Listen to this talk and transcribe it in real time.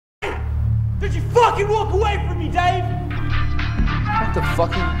Did you fucking walk away from me, Dave? What the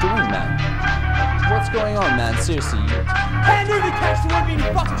fuck are you doing, man? What's going on, man? Seriously, Hand over the cash, there won't be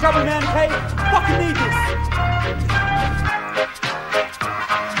any fucking trouble, man, okay? Fucking need this.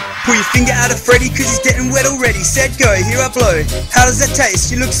 Pull your finger out of Freddy cause he's getting wet already. Set go, here I blow. How does that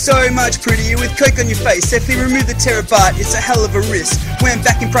taste? You look so much prettier with coke on your face. Definitely remove the Terrorbite, it's a hell of a risk. When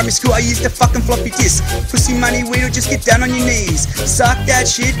back in primary school I used a fucking floppy disk. Pussy money weed or just get down on your knees. Suck that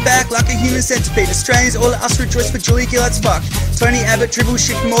shit back like a human centipede. Australians all of us rejoice for Julie Gillard's fucked. Tony Abbott dribble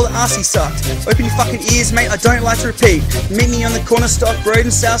shit from all the Aussie sucked. Open your fucking ears mate, I don't like to repeat. Meet me on the corner Stock Road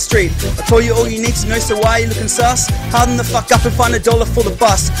and South Street. I told you all you need to know, so why are you looking sus? Harden the fuck up and find $1 for the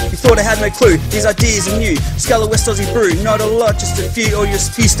bus. You thought I had no clue, these ideas are new. Scala West Aussie brew, not a lot, just a few, or your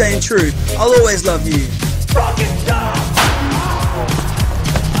few staying true. I'll always love you. Fucking stop!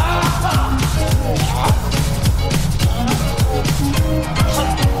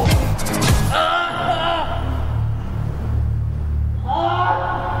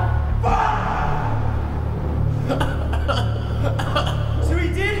 So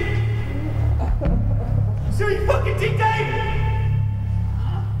he did? So he fucking did, Dave?